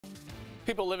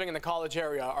People living in the college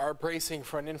area are bracing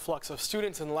for an influx of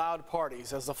students and loud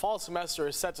parties as the fall semester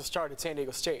is set to start at San Diego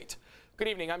State. Good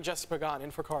evening, I'm Jessica Pagan in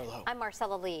for Carlo. I'm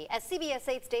Marcella Lee. As CBS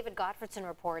 8's David Gottfredson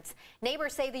reports,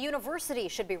 neighbors say the university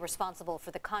should be responsible for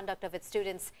the conduct of its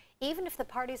students, even if the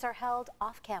parties are held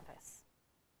off campus.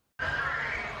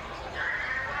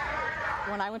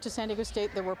 When I went to San Diego State,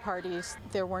 there were parties.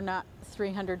 There were not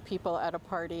 300 people at a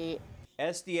party.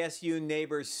 SDSU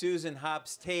neighbor Susan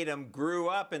Hobbs Tatum grew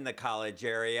up in the college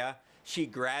area. She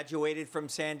graduated from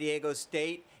San Diego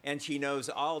State, and she knows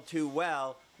all too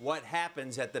well what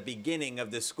happens at the beginning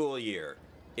of the school year.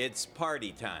 It's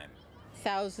party time.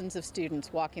 Thousands of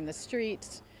students walking the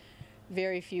streets,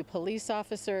 very few police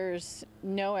officers,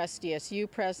 no SDSU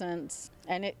presence,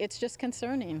 and it's just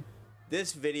concerning.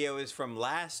 This video is from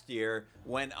last year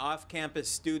when off-campus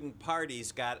student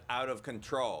parties got out of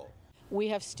control. We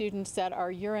have students that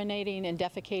are urinating and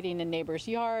defecating in neighbors'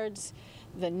 yards.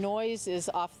 The noise is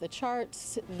off the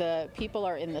charts. The people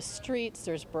are in the streets.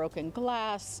 There's broken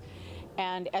glass.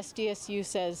 And SDSU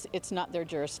says it's not their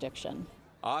jurisdiction.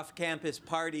 Off-campus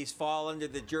parties fall under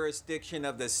the jurisdiction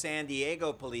of the San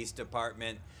Diego Police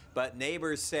Department, but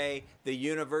neighbors say the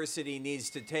university needs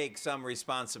to take some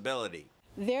responsibility.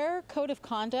 Their code of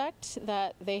conduct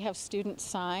that they have students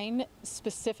sign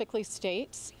specifically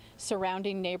states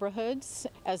surrounding neighborhoods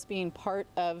as being part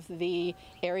of the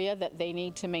area that they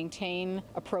need to maintain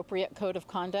appropriate code of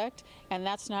conduct, and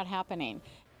that's not happening.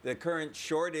 The current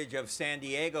shortage of San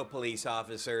Diego police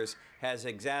officers has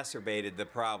exacerbated the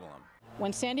problem.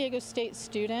 When San Diego State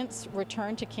students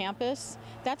return to campus,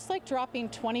 that's like dropping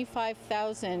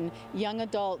 25,000 young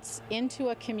adults into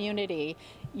a community,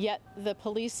 yet the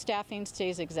police staffing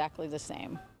stays exactly the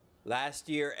same. Last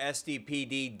year,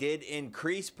 SDPD did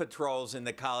increase patrols in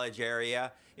the college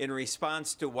area in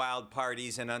response to wild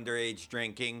parties and underage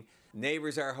drinking.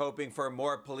 Neighbors are hoping for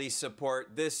more police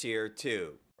support this year,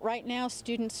 too. Right now,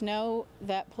 students know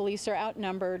that police are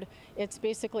outnumbered. It's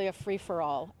basically a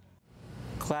free-for-all.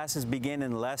 Classes begin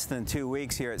in less than 2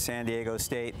 weeks here at San Diego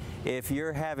State. If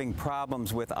you're having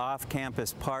problems with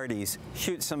off-campus parties,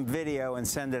 shoot some video and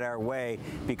send it our way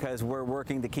because we're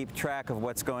working to keep track of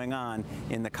what's going on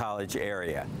in the college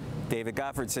area. David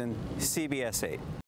Gottfredson, CBS 8.